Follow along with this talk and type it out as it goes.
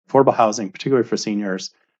affordable housing, particularly for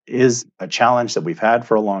seniors, is a challenge that we've had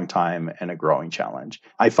for a long time and a growing challenge.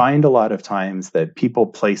 I find a lot of times that people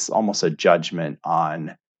place almost a judgment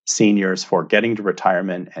on seniors for getting to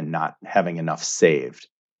retirement and not having enough saved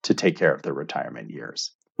to take care of their retirement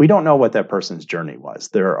years. We don't know what that person's journey was.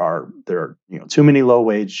 There are too many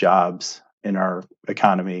low-wage jobs in our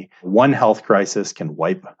economy. One health crisis can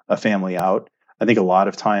wipe a family out. I think a lot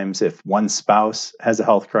of times if one spouse has a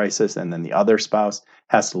health crisis and then the other spouse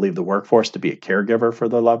has to leave the workforce to be a caregiver for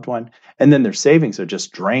their loved one, and then their savings are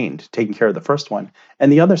just drained taking care of the first one,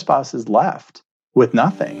 and the other spouse is left with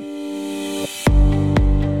nothing.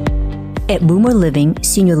 At Boomer Living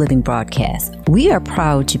Senior Living Broadcast, we are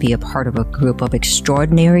proud to be a part of a group of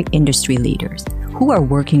extraordinary industry leaders who are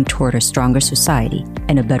working toward a stronger society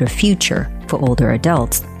and a better future for older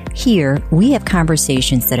adults. Here, we have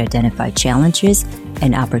conversations that identify challenges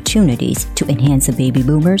and opportunities to enhance the baby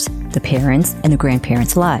boomers, the parents, and the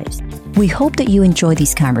grandparents' lives. We hope that you enjoy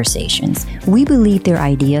these conversations. We believe their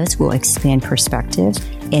ideas will expand perspectives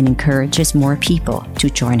and encourages more people to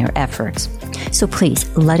join our efforts. So please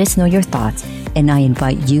let us know your thoughts, and I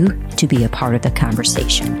invite you to be a part of the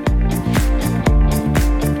conversation.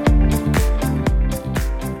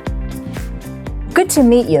 Good to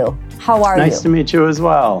meet you. How are you? Nice to meet you as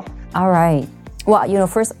well. All right. Well,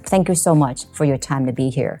 first, thank you so much for your time to be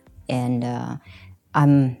here. And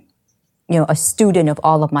I'm, a student of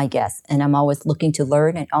all of my guests, and I'm always looking to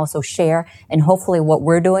learn and also share. And hopefully what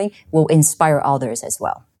we're doing will inspire others as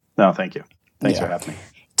well. No, thank you. Thanks for having me.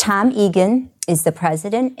 Tom Egan is the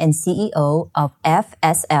president and CEO of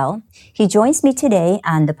FSL. He joins me today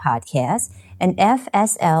on the podcast, and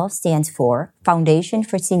FSL stands for Foundation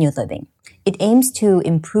for Senior Living. It aims to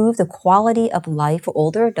improve the quality of life for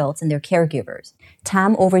older adults and their caregivers.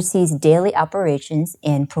 Tom oversees daily operations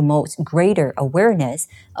and promotes greater awareness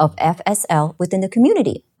of FSL within the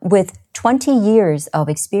community. With 20 years of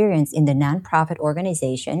experience in the nonprofit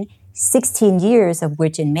organization, 16 years of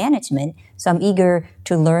which in management, so I'm eager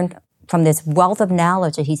to learn from this wealth of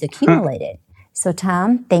knowledge that he's accumulated. So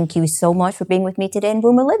Tom, thank you so much for being with me today in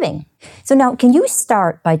Boomer Living. So now, can you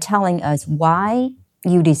start by telling us why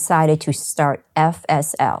you decided to start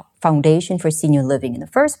FSL, Foundation for Senior Living, in the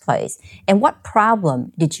first place, and what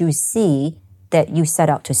problem did you see that you set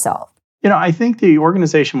out to solve? I think the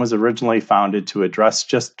organization was originally founded to address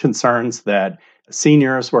just concerns that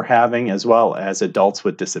seniors were having as well as adults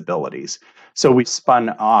with disabilities. So we spun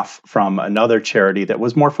off from another charity that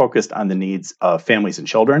was more focused on the needs of families and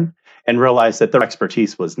children and realized that their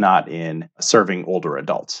expertise was not in serving older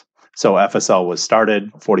adults. So FSL was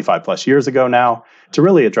started 45 plus years ago now to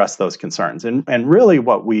really address those concerns. And really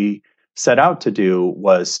what we set out to do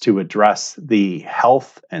was to address the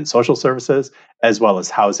health and social services as well as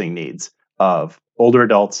housing needs of older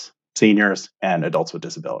adults, seniors, and adults with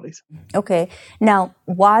disabilities. Okay. Now,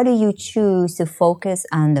 why do you choose to focus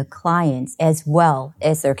on the clients as well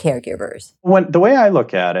as their caregivers? The way I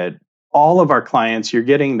look at it, all of our clients, you're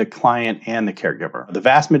getting the client and the caregiver. The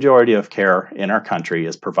vast majority of care in our country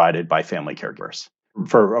is provided by family caregivers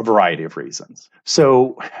for a variety of reasons.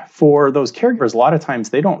 So for those caregivers, a lot of times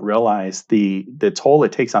they don't realize the toll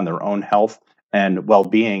it takes on their own health and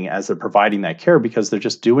well-being as they're providing that care because they're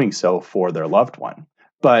just doing so for their loved one.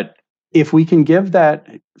 But if we can give that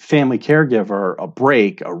family caregiver a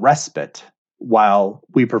break, a respite, while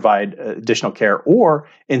we provide additional care, or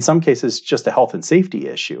in some cases, just a health and safety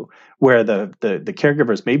issue where the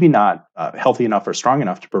caregiver is maybe not healthy enough or strong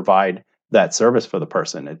enough to provide that service for the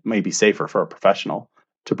person. It may be safer for a professional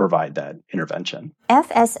to provide that intervention.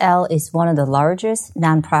 FSL is one of the largest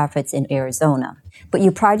nonprofits in Arizona, but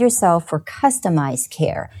you pride yourself for customized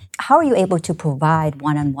care. How are you able to provide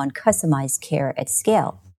one-on-one customized care at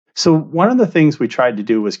scale? So one of the things we tried to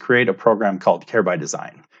do was create a program called Care by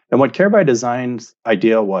Design. And what Care by Design's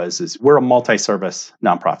idea is we're a multi-service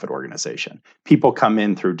nonprofit organization. People come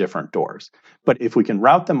in through different doors. But if we can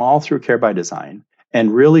route them all through Care by Design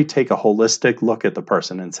and really take a holistic look at the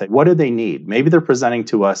person and say, what do they need? Maybe they're presenting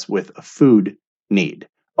to us with a food need.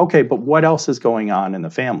 Okay, but what else is going on in the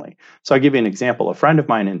family? So I'll give you an example. A friend of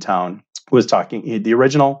mine in town was talking, the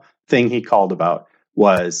original thing he called about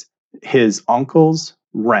was his uncle's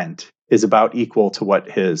rent is about equal to what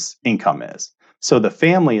his income is. So the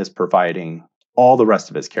family is providing all the rest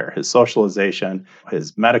of his care, his socialization,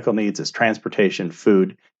 his medical needs, his transportation,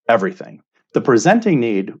 food, everything. The presenting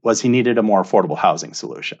need was he needed a more affordable housing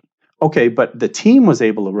solution. Okay, but the team was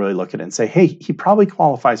able to really look at it and say, hey, he probably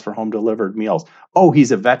qualifies for home delivered meals. Oh,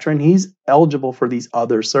 he's a veteran. He's eligible for these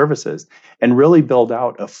other services, and really build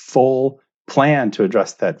out a full plan to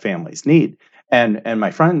address that family's need. And my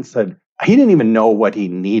friend said, he didn't even know what he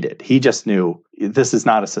needed. He just knew this is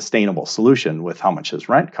not a sustainable solution with how much his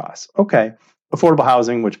rent costs. Okay. Affordable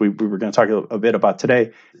housing, which we were going to talk a bit about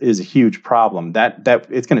today, is a huge problem. That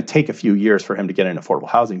it's going to take a few years for him to get into affordable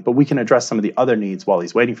housing, but we can address some of the other needs while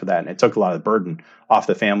he's waiting for that. And it took a lot of the burden off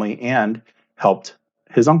the family and helped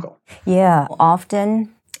his uncle. Yeah,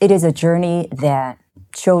 often it is a journey that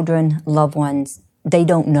children, loved ones, they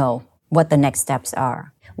don't know what the next steps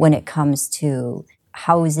are when it comes to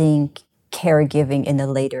housing, caregiving in the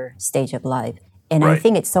later stage of life. And Right. I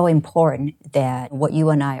think it's so important that what you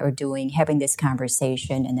and I are doing, having this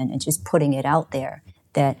conversation and just putting it out there,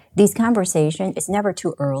 that these conversations, it's never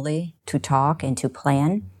too early to talk and to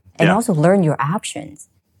plan and Yeah. also learn your options.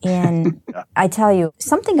 And I tell you,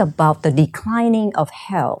 something about the declining of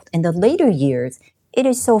health in the later years, it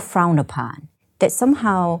is so frowned upon that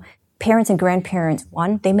somehow parents and grandparents,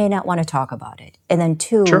 one, they may not want to talk about it. And then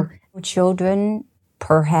two, Sure. children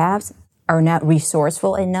perhaps are not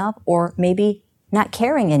resourceful enough or maybe not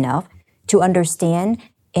caring enough to understand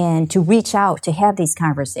and to reach out to have these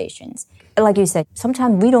conversations. Like you said,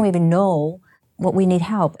 sometimes we don't even know what we need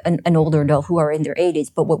help, an older adult who are in their 80s,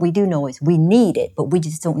 but what we do know is we need it, but we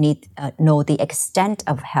just don't know the extent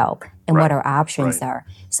of help and what our options are.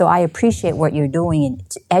 So I appreciate what you're doing in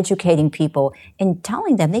educating people and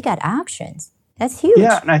telling them they got options. That's huge.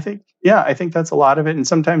 Yeah, and I think that's a lot of it. And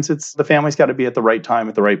sometimes it's the family's got to be at the right time,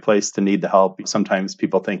 at the right place to need the help. Sometimes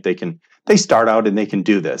people think they start out and they can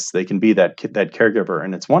do this. They can be that caregiver,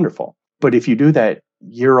 and it's wonderful. But if you do that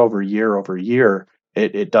year over year over year,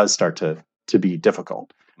 it does start to be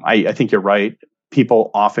difficult. I think you're right.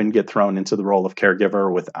 People often get thrown into the role of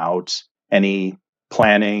caregiver without any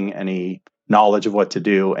planning, any knowledge of what to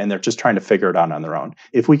do, and they're just trying to figure it out on their own.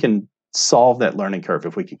 If we can solve that learning curve,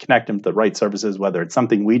 if we can connect them to the right services, whether it's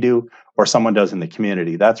something we do or someone does in the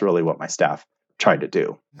community, that's really what my staff tried to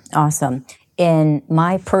do. Awesome. And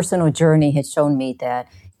my personal journey has shown me that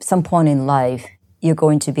at some point in life, you're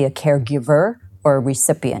going to be a caregiver or a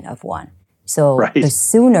recipient of one. So the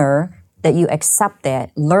sooner that you accept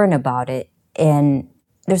that, learn about it, and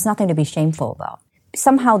there's nothing to be shameful about.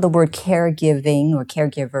 Somehow the word caregiving or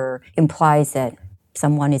caregiver implies that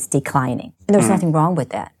someone is declining. And there's nothing wrong with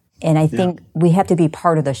that. And I think we have to be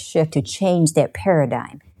part of the shift to change that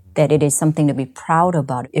paradigm, that it is something to be proud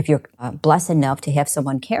about if you're blessed enough to have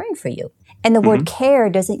someone caring for you. And the word care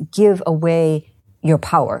doesn't give away your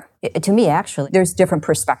power. To me, actually, there's different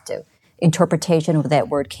perspective. Interpretation of that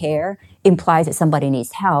word care implies that somebody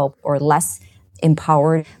needs help or less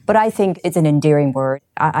empowered. But I think it's an endearing word.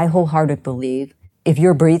 I wholeheartedly believe if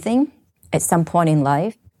you're breathing at some point in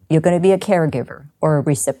life, you're going to be a caregiver or a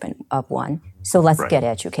recipient of one. So let's get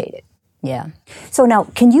educated. Yeah. So now,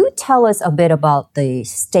 can you tell us a bit about the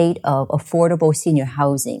state of affordable senior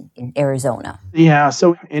housing in Arizona? Yeah.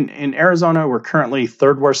 So in Arizona, we're currently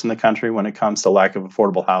third worst in the country when it comes to lack of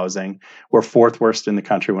affordable housing. We're fourth worst in the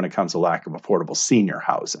country when it comes to lack of affordable senior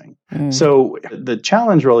housing. So the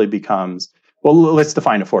challenge really becomes, well, let's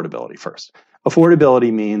define affordability first.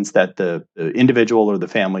 Affordability means that the individual or the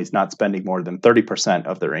family is not spending more than 30%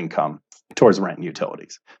 of their income towards rent and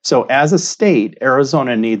utilities. So as a state,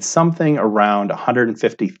 Arizona needs something around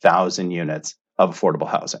 150,000 units of affordable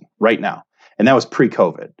housing right now. And that was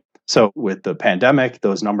pre-COVID. So with the pandemic,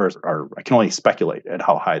 those numbers I can only speculate at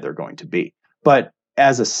how high they're going to be. But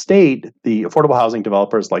as a state, the affordable housing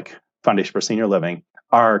developers like Foundation for Senior Living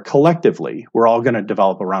are collectively, we're all going to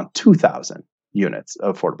develop around 2,000 units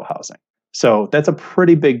of affordable housing. So that's a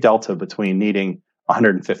pretty big delta between needing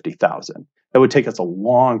 150,000. It would take us a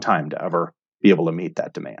long time to ever be able to meet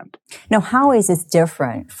that demand. Now, how is this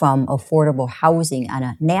different from affordable housing on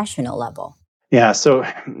a national level? Yeah, so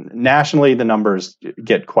nationally, the numbers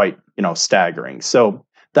get quite, staggering. So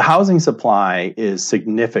the housing supply is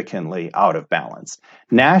significantly out of balance.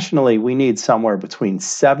 Nationally, we need somewhere between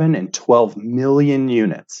 7 and 12 million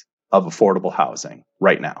units of affordable housing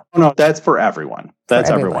right now. No, that's for everyone. That's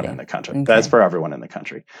everyone in the country. Okay. That's for everyone in the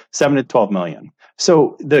country. 7 to 12 million.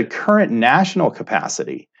 So the current national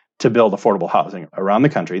capacity to build affordable housing around the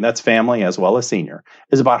country, that's family as well as senior,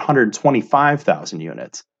 is about 125,000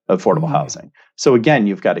 units of affordable housing. So again,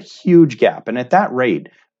 you've got a huge gap. And at that rate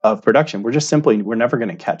of production, we're never going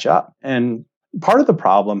to catch up. And part of the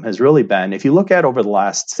problem has really been, if you look at over the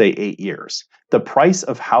last, say, 8 years, the price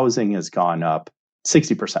of housing has gone up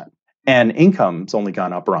 60%. And income's only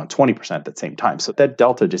gone up around 20% at the same time. So that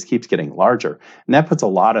delta just keeps getting larger. And that puts a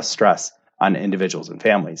lot of stress on individuals and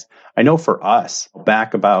families. I know for us,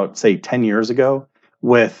 back about, say, 10 years ago,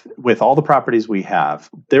 with all the properties we have,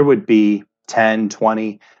 there would be 10,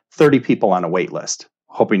 20, 30 people on a wait list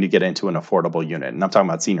hoping to get into an affordable unit. And I'm talking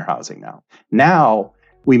about senior housing now. Now,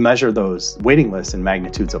 we measure those waiting lists in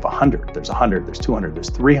magnitudes of 100. There's 100, there's 200,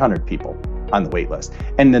 there's 300 people on the wait list.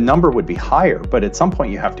 And the number would be higher, but at some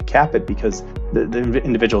point you have to cap it because the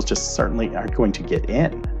individuals just certainly aren't going to get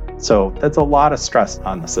in. So that's a lot of stress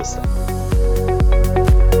on the system.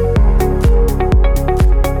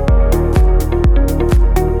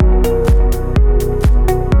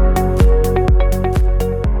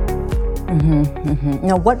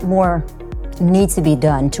 Now, what more needs to be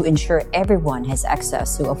done to ensure everyone has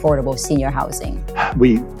access to affordable senior housing?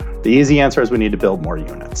 The easy answer is we need to build more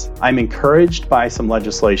units. I'm encouraged by some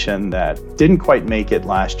legislation that didn't quite make it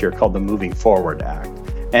last year called the Moving Forward Act.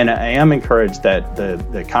 And I am encouraged that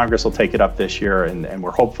the Congress will take it up this year, and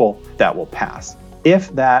we're hopeful that will pass.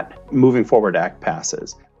 If that Moving Forward Act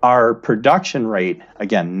passes, our production rate,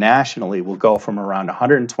 again, nationally, will go from around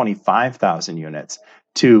 125,000 units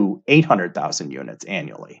to 800,000 units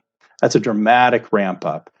annually. That's a dramatic ramp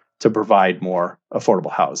up to provide more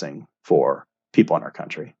affordable housing for people in our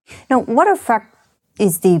country. Now, what effect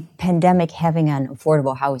is the pandemic having on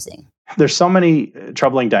affordable housing? There's so many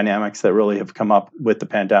troubling dynamics that really have come up with the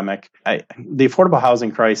pandemic. The affordable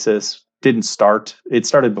housing crisis didn't start. It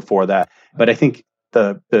started before that. But I think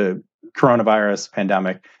the coronavirus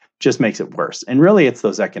pandemic just makes it worse. And really, it's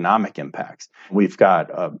those economic impacts. We've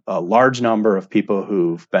got a large number of people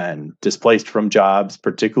who've been displaced from jobs,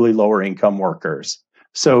 particularly lower income workers.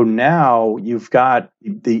 So now you've got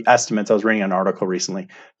the estimates. I was reading an article recently,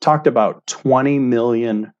 talked about 20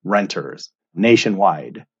 million renters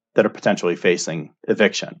nationwide that are potentially facing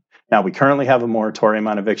eviction. Now, we currently have a moratorium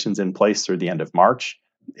on evictions in place through the end of March.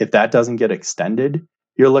 If that doesn't get extended,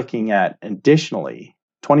 you're looking at additionally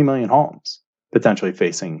 20 million homes potentially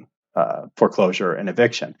facing foreclosure and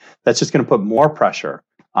eviction. That's just going to put more pressure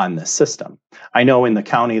on the system. I know in the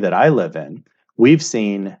county that I live in, we've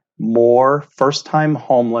seen more first-time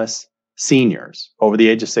homeless seniors over the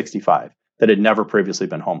age of 65 that had never previously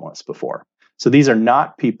been homeless before. So these are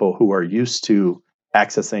not people who are used to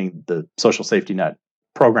accessing the social safety net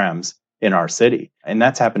programs in our city. And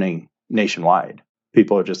that's happening nationwide.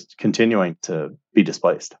 People are just continuing to be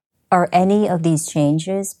displaced. Are any of these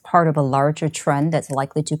changes part of a larger trend that's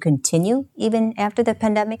likely to continue even after the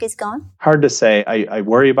pandemic is gone? Hard to say. I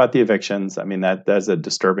worry about the evictions. I mean, that's a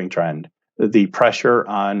disturbing trend. The pressure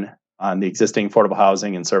on the existing affordable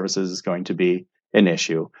housing and services is going to be an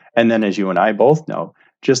issue. And then, as you and I both know,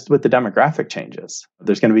 just with the demographic changes,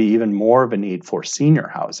 there's going to be even more of a need for senior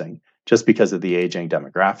housing just because of the aging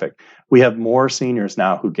demographic. We have more seniors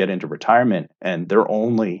now who get into retirement and their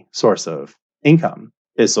only source of income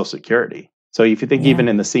is Social Security. So if you think even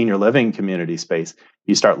in the senior living community space,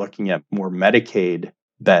 you start looking at more Medicaid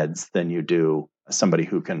beds than you do somebody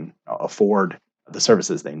who can afford the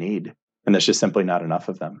services they need. And there's just simply not enough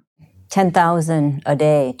of them. 10,000 a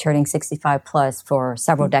day, turning 65 plus for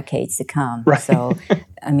several decades to come. Right. So,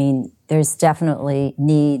 I mean, there's definitely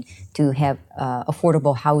need to have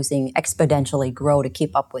affordable housing exponentially grow to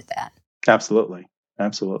keep up with that. Absolutely.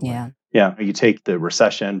 Yeah. You take the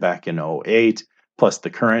recession back in 2008, plus the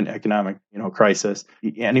current economic, crisis.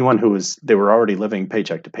 Anyone they were already living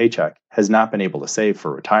paycheck to paycheck has not been able to save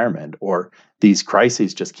for retirement, or these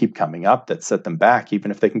crises just keep coming up that set them back,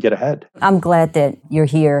 even if they can get ahead. I'm glad that you're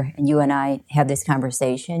here and you and I have this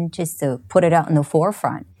conversation just to put it out in the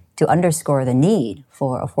forefront to underscore the need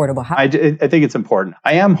for affordable housing. I think it's important.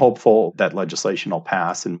 I am hopeful that legislation will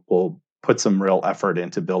pass and we'll put some real effort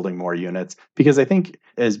into building more units, because I think,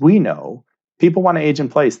 as we know, people want to age in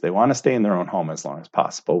place. They want to stay in their own home as long as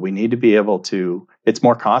possible. We need to be able to, it's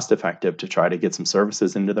more cost effective to try to get some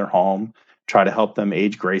services into their home, try to help them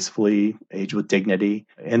age gracefully, age with dignity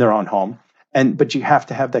in their own home. But you have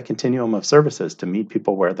to have that continuum of services to meet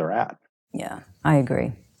people where they're at. Yeah, I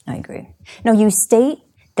agree. Now, you state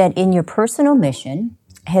that in your personal mission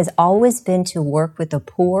has always been to work with the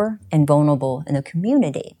poor and vulnerable in the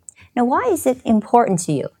community. Now, why is it important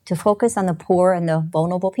to you to focus on the poor and the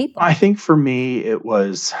vulnerable people? I think for me,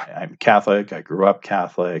 I'm Catholic. I grew up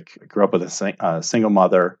Catholic. I grew up with a single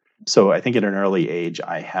mother. So I think at an early age,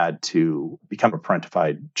 I had to become a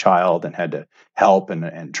parentified child and had to help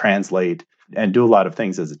and translate and do a lot of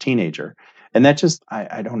things as a teenager. And that just,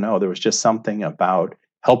 I don't know, there was just something about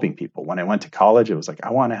helping people. When I went to college, it was like,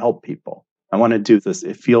 I want to help people. I want to do this.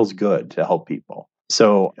 It feels good to help people.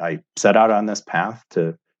 So I set out on this path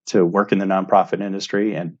to work in the nonprofit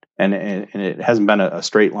industry, and it hasn't been a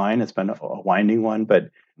straight line. It's been a winding one, but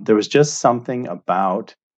there was just something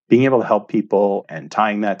about being able to help people and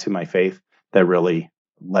tying that to my faith that really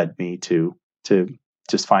led me to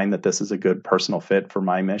just find that this is a good personal fit for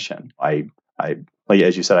my mission. I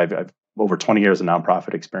as you said, I've over 20 years of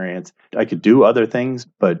nonprofit experience. I could do other things,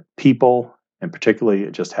 but people And particularly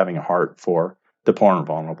just having a heart for the poor and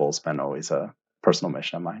vulnerable has been always a personal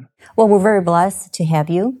mission of mine. Well, we're very blessed to have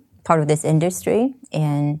you part of this industry,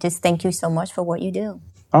 and just thank you so much for what you do.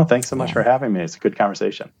 Oh, thanks so much for having me. It's a good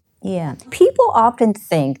conversation. Yeah. People often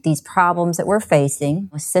think these problems that we're facing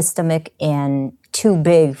are systemic and too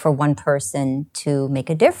big for one person to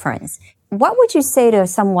make a difference. What would you say to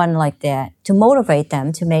someone like that to motivate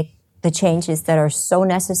them to make the changes that are so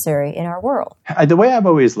necessary in our world? The way I've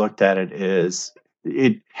always looked at it is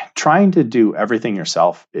trying to do everything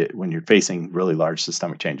yourself when you're facing really large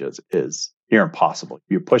systemic changes is near impossible.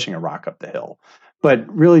 You're pushing a rock up the hill. But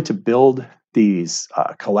really to build these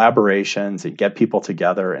collaborations and get people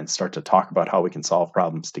together and start to talk about how we can solve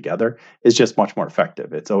problems together is just much more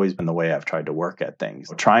effective. It's always been the way I've tried to work at things.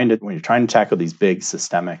 When you're trying to tackle these big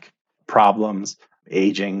systemic problems,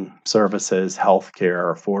 aging services,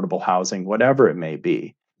 healthcare, affordable housing, whatever it may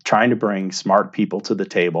be, trying to bring smart people to the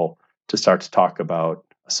table to start to talk about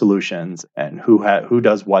solutions and who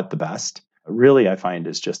does what the best. Really, I find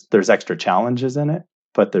is just there's extra challenges in it,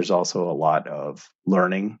 but there's also a lot of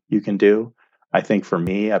learning you can do. I think for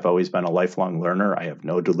me, I've always been a lifelong learner. I have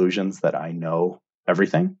no delusions that I know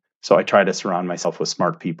everything. So I try to surround myself with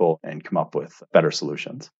smart people and come up with better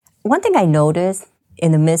solutions. One thing I noticed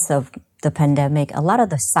in the midst of the pandemic, a lot of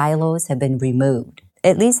the silos have been removed.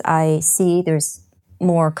 At least I see there's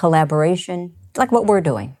more collaboration, like what we're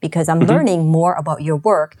doing, because I'm learning more about your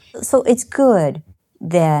work. So it's good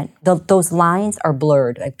that those lines are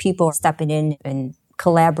blurred, like people are stepping in and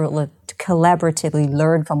collaboratively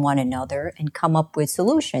learn from one another and come up with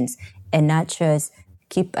solutions and not just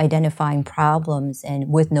keep identifying problems and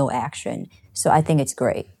with no action. So I think it's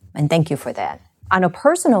great. And thank you for that. On a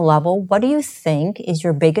personal level, what do you think is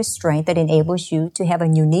your biggest strength that enables you to have a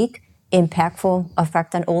unique, impactful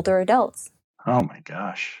effect on older adults? Oh my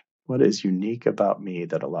gosh. What is unique about me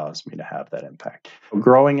that allows me to have that impact?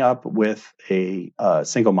 Growing up with a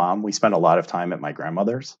single mom, we spent a lot of time at my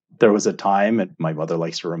grandmother's. There was a time, and my mother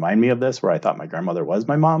likes to remind me of this, where I thought my grandmother was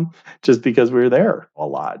my mom just because we were there a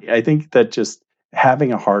lot. I think that just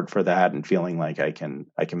having a heart for that and feeling like I can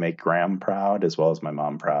make Graham proud as well as my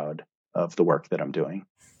mom proud of the work that I'm doing.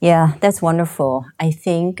 Yeah, that's wonderful. I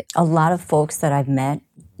think a lot of folks that I've met,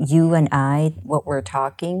 you and I, what we're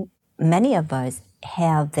talking, many of us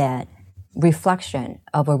have that reflection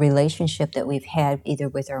of a relationship that we've had either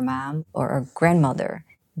with our mom or our grandmother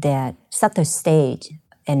that set the stage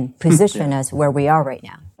and position us where we are right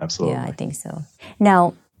now. Absolutely. Yeah, I think so.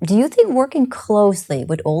 Now, do you think working closely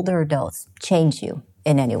with older adults changed you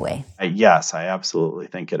in any way? Yes, I absolutely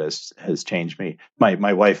think it has changed me.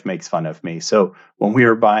 My wife makes fun of me. So when we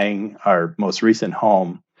were buying our most recent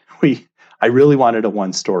home, I really wanted a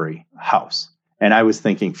one-story house. And I was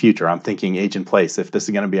thinking future. I'm thinking age in place. If this is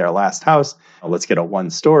going to be our last house, let's get a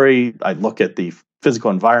one-story. I look at the physical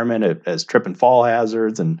environment as trip and fall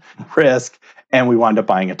hazards and risk. And we wound up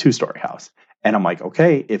buying a two-story house. And I'm like,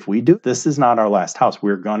 okay, if we do, this is not our last house.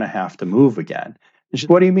 We're going to have to move again. And she's,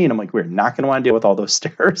 what do you mean? I'm like, we're not going to want to deal with all those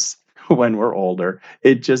stairs when we're older.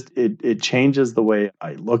 It changes the way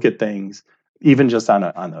I look at things, even just on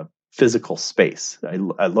a physical space. I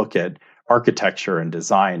look at architecture and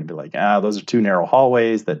design and be like, those are too narrow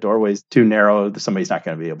hallways. That doorway's too narrow. Somebody's not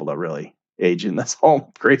going to be able to really age in this home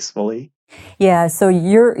gracefully. Yeah, so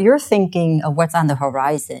you're thinking of what's on the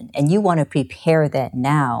horizon, and you want to prepare that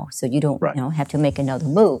now so you don't have to make another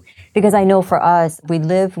move. Because I know for us, we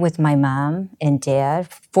lived with my mom and dad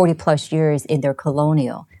 40 plus years in their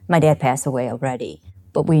colonial. My dad passed away already,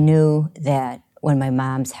 but we knew that when my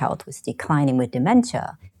mom's health was declining with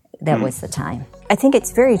dementia, that was the time. I think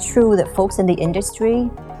it's very true that folks in the industry,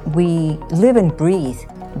 we live and breathe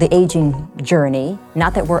the aging journey.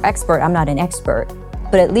 Not that we're expert, I'm not an expert,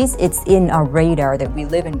 but at least it's in our radar that we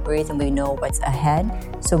live and breathe and we know what's ahead.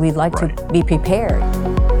 So we'd like to be prepared.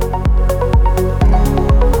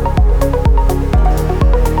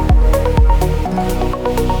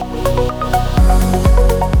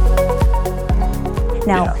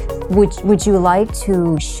 Now, would you like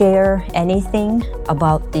to share anything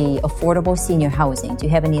about the affordable senior housing? Do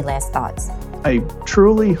you have any last thoughts? I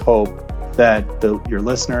truly hope that your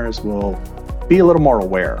listeners will be a little more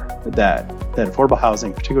aware that affordable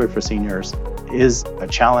housing, particularly for seniors, is a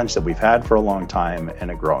challenge that we've had for a long time and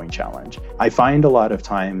a growing challenge. I find a lot of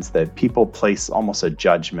times that people place almost a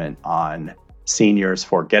judgment on seniors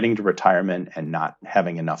for getting to retirement and not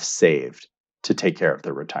having enough saved to take care of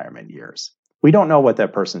their retirement years. We don't know what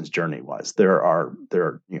that person's journey was. There are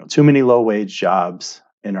too many low-wage jobs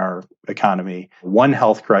in our economy. One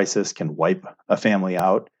health crisis can wipe a family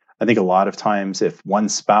out. I think a lot of times if one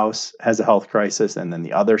spouse has a health crisis and then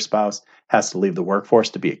the other spouse has to leave the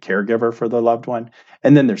workforce to be a caregiver for the loved one,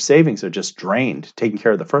 and then their savings are just drained taking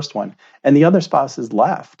care of the first one, and the other spouse is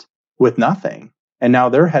left with nothing. And now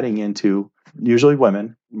they're heading into, usually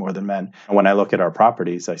women more than men. And when I look at our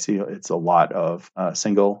properties, I see it's a lot of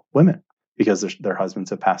single women because their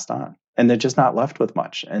husbands have passed on. And they're just not left with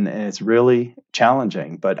much. And it's really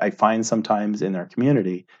challenging. But I find sometimes in our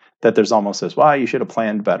community that there's almost this, well, you should have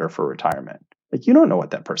planned better for retirement. Like, you don't know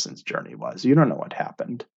what that person's journey was. You don't know what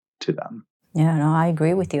happened to them. Yeah, no, I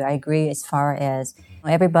agree with you. I agree as far as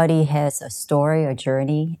everybody has a story, a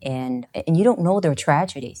journey, and you don't know their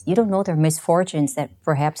tragedies. You don't know their misfortunes that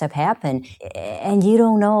perhaps have happened. And you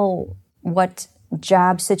don't know what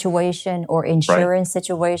job situation or insurance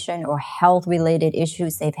situation or health-related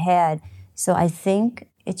issues they've had. So I think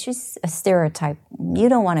it's just a stereotype. You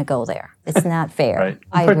don't want to go there. It's not fair. Right.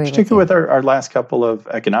 I agree Particularly with our last couple of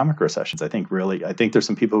economic recessions. I think there's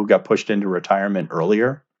some people who got pushed into retirement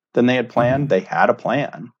earlier than they had planned. They had a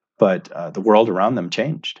plan, but the world around them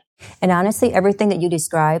changed. And honestly, everything that you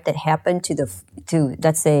described that happened to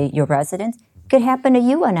let's say your residents could happen to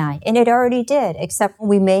you and I, and it already did. Except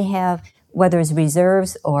we may have, whether it's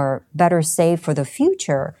reserves or better saved for the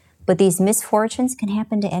future, but these misfortunes can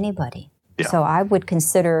happen to anybody. Yeah. So I would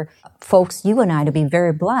consider folks, you and I, to be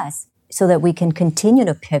very blessed so that we can continue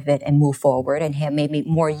to pivot and move forward and have maybe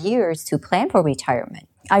more years to plan for retirement.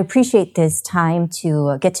 I appreciate this time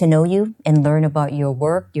to get to know you and learn about your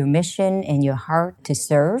work, your mission, and your heart to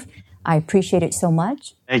serve. I appreciate it so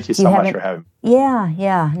much. Thank you so much for having me.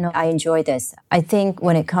 Yeah. No, I enjoy this. I think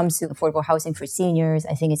when it comes to affordable housing for seniors,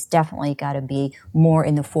 I think it's definitely got to be more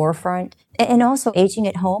in the forefront. And also aging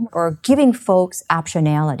at home or giving folks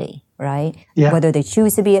optionality, right? Yeah. Whether they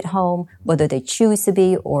choose to be at home, whether they choose to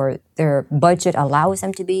be or their budget allows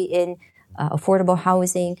them to be in affordable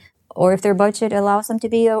housing, or if their budget allows them to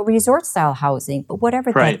be a resort-style housing, but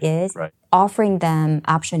whatever that is, offering them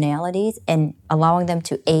optionalities and allowing them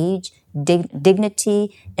to age,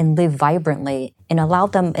 dignity, and live vibrantly, and allow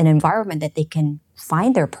them an environment that they can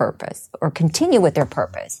find their purpose or continue with their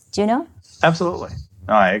purpose. Do you know? Absolutely.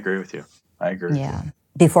 No, I agree with you.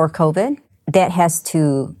 Before COVID, that has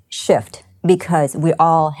to shift because we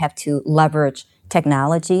all have to leverage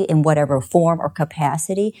technology in whatever form or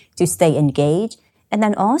capacity to stay engaged. And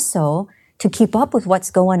then also to keep up with what's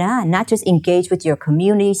going on, not just engage with your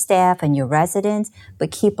community staff and your residents,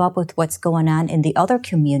 but keep up with what's going on in the other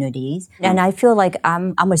communities. And I feel like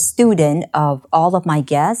I'm a student of all of my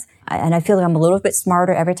guests, and I feel like I'm a little bit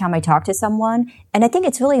smarter every time I talk to someone. And I think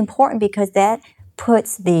it's really important because that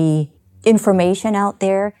puts the information out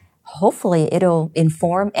there. Hopefully it'll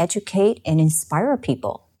inform, educate, and inspire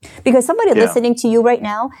people. Because somebody listening to you right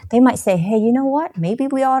now, they might say, hey, you know what? Maybe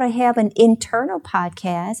we ought to have an internal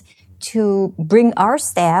podcast to bring our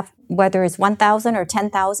staff, whether it's 1,000 or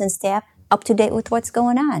 10,000 staff, up to date with what's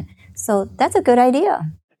going on. So that's a good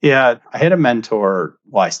idea. Yeah, I had a mentor.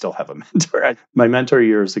 Well, I still have a mentor. My mentor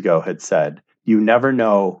years ago had said, you never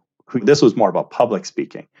know who, this was more about public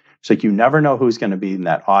speaking. She's like, you never know who's going to be in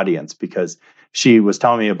that audience, because she was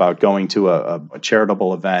telling me about going to a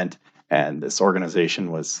charitable event. And this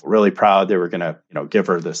organization was really proud. They were going to, give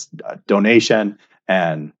her this donation.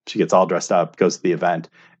 And she gets all dressed up, goes to the event,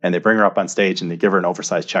 and they bring her up on stage and they give her an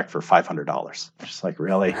oversized check for $500. She's like,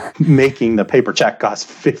 really? Making the paper check cost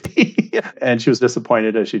 $50. And she was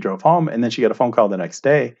disappointed as she drove home. And then she got a phone call the next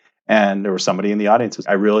day. And there was somebody in the audience who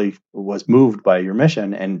said, I really was moved by your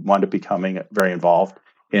mission and wound up becoming very involved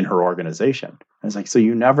in her organization. And it's like, so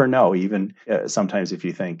you never know, even sometimes if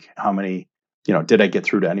you think how many, did I get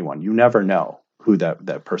through to anyone? You never know who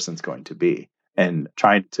that person's going to be. And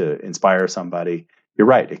trying to inspire somebody, you're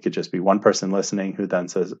right. It could just be one person listening who then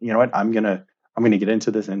says, you know what, I'm gonna get into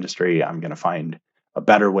this industry. I'm gonna find a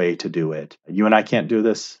better way to do it. You and I can't do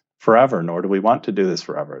this forever, nor do we want to do this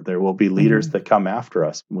forever. There will be leaders that come after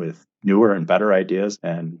us with newer and better ideas,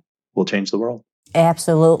 and we'll change the world.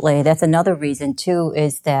 Absolutely. That's another reason too,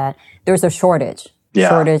 is that there's a shortage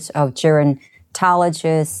of gerontologists,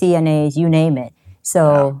 CNAs, you name it.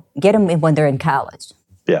 So get them when they're in college.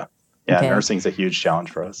 Yeah, okay. Nursing's a huge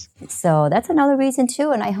challenge for us. So that's another reason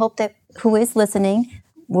too, and I hope that who is listening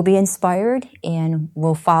will be inspired and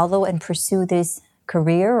will follow and pursue this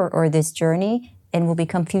career or this journey and will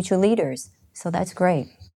become future leaders. So that's great.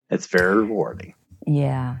 It's very rewarding.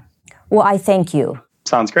 Yeah. Well, I thank you.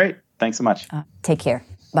 Sounds great. Thanks so much. Take care.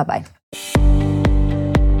 Bye-bye.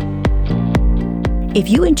 If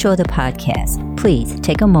you enjoy the podcast, please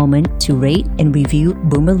take a moment to rate and review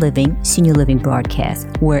Boomer Living Senior Living Broadcast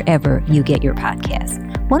wherever you get your podcasts.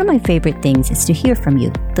 One of my favorite things is to hear from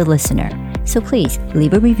you, the listener. So please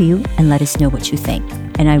leave a review and let us know what you think.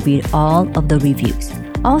 And I read all of the reviews.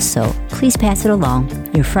 Also, please pass it along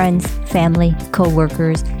your friends, family,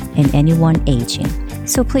 co-workers, and anyone aging.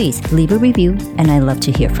 So please leave a review and I love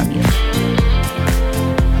to hear from you.